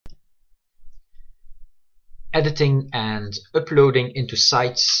Editing and uploading into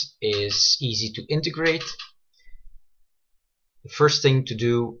sites is easy to integrate. The first thing to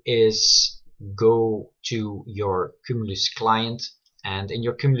do is go to your Cumulus client, and in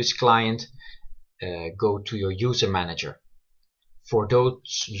your Cumulus client go to your user manager. For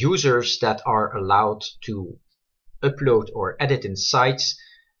those users that are allowed to upload or edit in sites,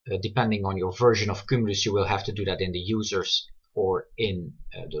 depending on your version of Cumulus, you will have to do that in the users or in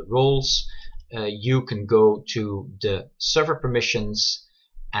the roles. You can go to the server permissions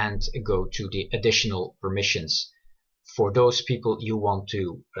and go to the additional permissions. For those people you want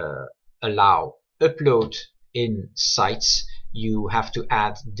to allow upload in sites, you have to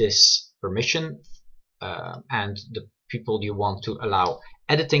add this permission, and the people you want to allow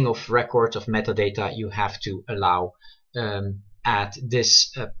editing of records of metadata, you have to allow add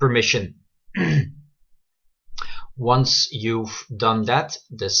this permission. Once you've done that,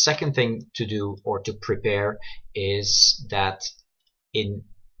 the second thing to do or to prepare is that in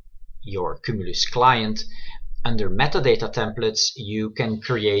your Cumulus client, under metadata templates, you can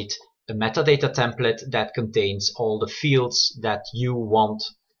create a metadata template that contains all the fields that you want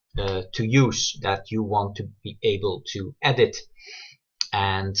to use, that you want to be able to edit.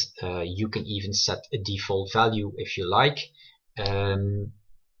 And you can even set a default value if you like.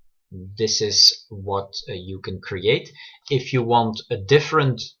 This is what you can create. If you want a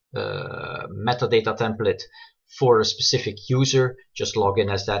different metadata template for a specific user, just log in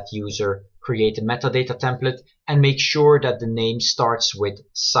as that user, create a metadata template, and make sure that the name starts with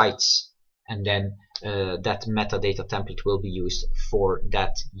sites, and then that metadata template will be used for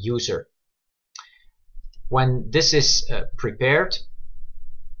that user. When this is prepared,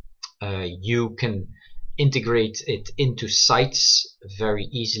 you can integrate it into sites very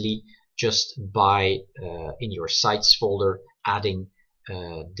easily just by in your sites folder adding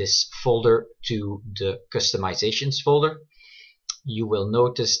this folder to the customizations folder. You will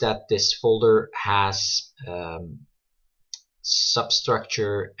notice that this folder has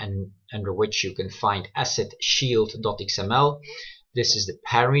substructure and under which you can find asset shield.xml. This is the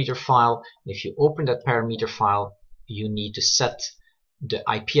parameter file. If you open that parameter file, you need to set the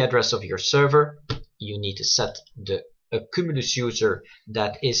IP address of your server. You need to set the Cumulus user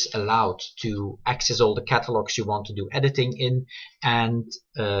that is allowed to access all the catalogs you want to do editing in, and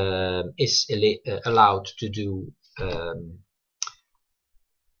is allowed to do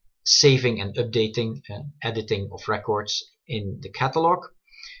saving and updating editing of records in the catalog.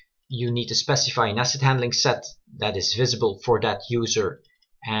 You need to specify an asset handling set that is visible for that user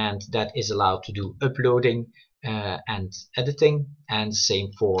and that is allowed to do uploading and editing, and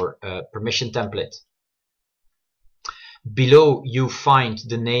same for permission template. Below you find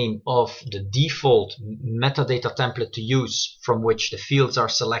the name of the default metadata template to use, from which the fields are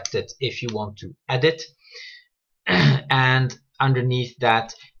selected if you want to edit. And underneath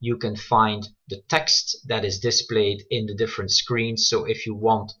that you can find the text that is displayed in the different screens. So if you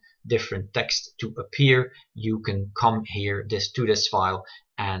want different text to appear, you can come here to this file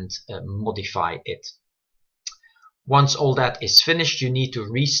and modify it. Once all that is finished, you need to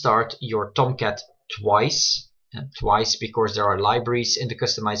restart your Tomcat twice because there are libraries in the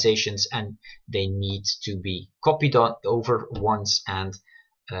customizations and they need to be copied over once, and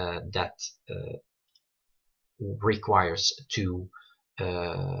that requires two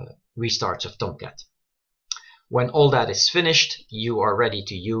restarts of Tomcat. When all that is finished, you are ready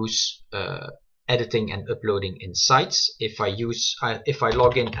to use editing and uploading in sites. If I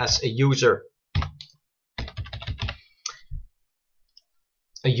log in as a user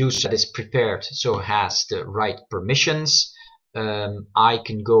that is prepared, so has the right permissions, I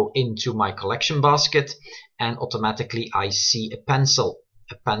can go into my collection basket and automatically I see a pencil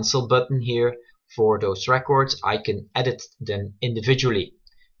button here for those records. I can edit them individually.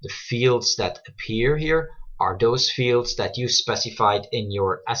 The fields that appear here are those fields that you specified in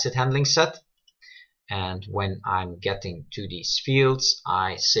your asset handling set. And when I'm getting to these fields,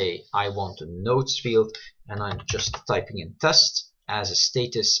 I say I want a notes field, and I'm just typing in test. As a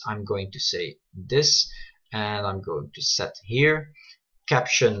status, I'm going to say this, and I'm going to set here.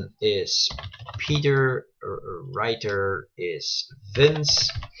 Caption is Peter, writer is Vince,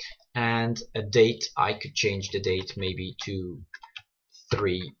 and a date, I could change the date maybe to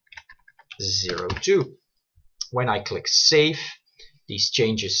 3/02. When I click save, these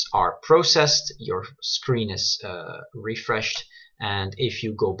changes are processed, your screen is refreshed, and if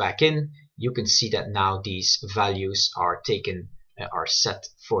you go back in, you can see that now these values are set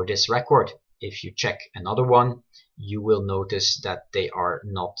for this record. If you check another one, you will notice that they are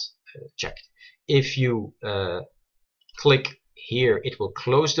not checked. If you click here, it will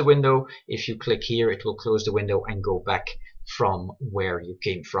close the window. If you click here, it will close the window and go back from where you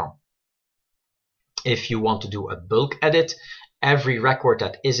came from. If you want to do a bulk edit, every record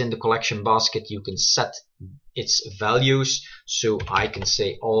that is in the collection basket, you can set its values. So I can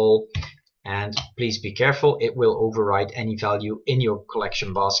say all, and please be careful, it will override any value in your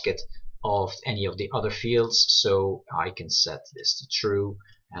collection basket of any of the other fields. So I can set this to true,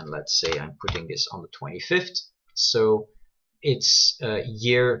 and let's say I'm putting this on the 25th. So it's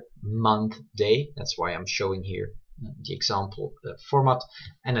year, month, day. That's why I'm showing here the example format.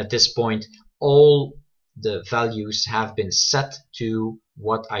 And at this point, all the values have been set to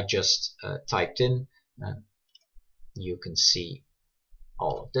what I just typed in. You can see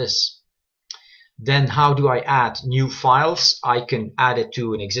all of this. Then how do I add new files? I can add it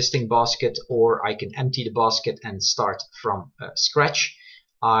to an existing basket, or I can empty the basket and start from scratch.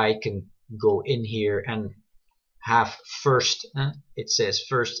 I can go in here and have first, it says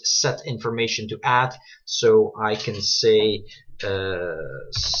first set information to add. So I can say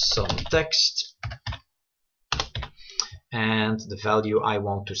some text, and the value I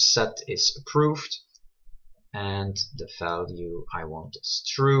want to set is approved, and the value I want is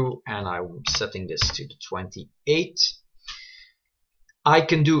true, and I'm setting this to the 28th. I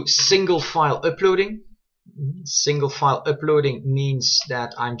can do single file uploading. Single file uploading means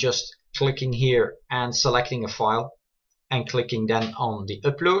that I'm just clicking here and selecting a file and clicking then on the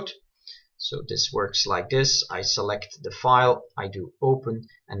upload. So this works like this. I select the file, I do open,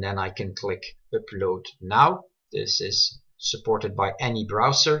 and then I can click upload now. This is supported by any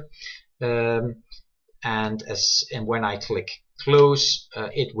browser. And when I click close,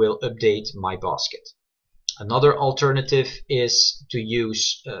 it will update my basket. Another alternative is to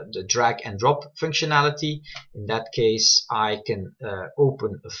use the drag and drop functionality. In that case, I can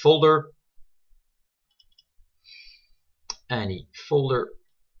open a folder, any folder,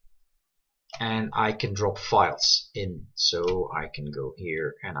 and I can drop files in. So I can go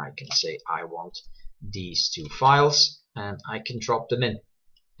here and I can say I want these two files, and I can drop them in,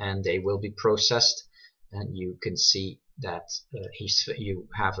 and they will be processed. And you can see that you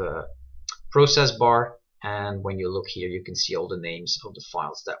have a process bar, and when you look here, you can see all the names of the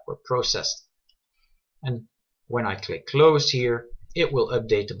files that were processed. And when I click close here, it will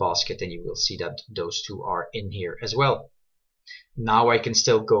update the basket, and you will see that those two are in here as well. Now I can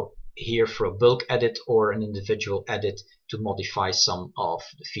still go here for a bulk edit or an individual edit to modify some of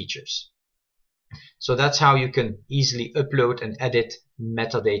the features. So that's how you can easily upload and edit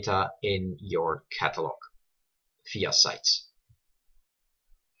metadata in your catalog via sites.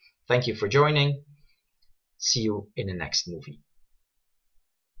 Thank you for joining. See you in the next movie.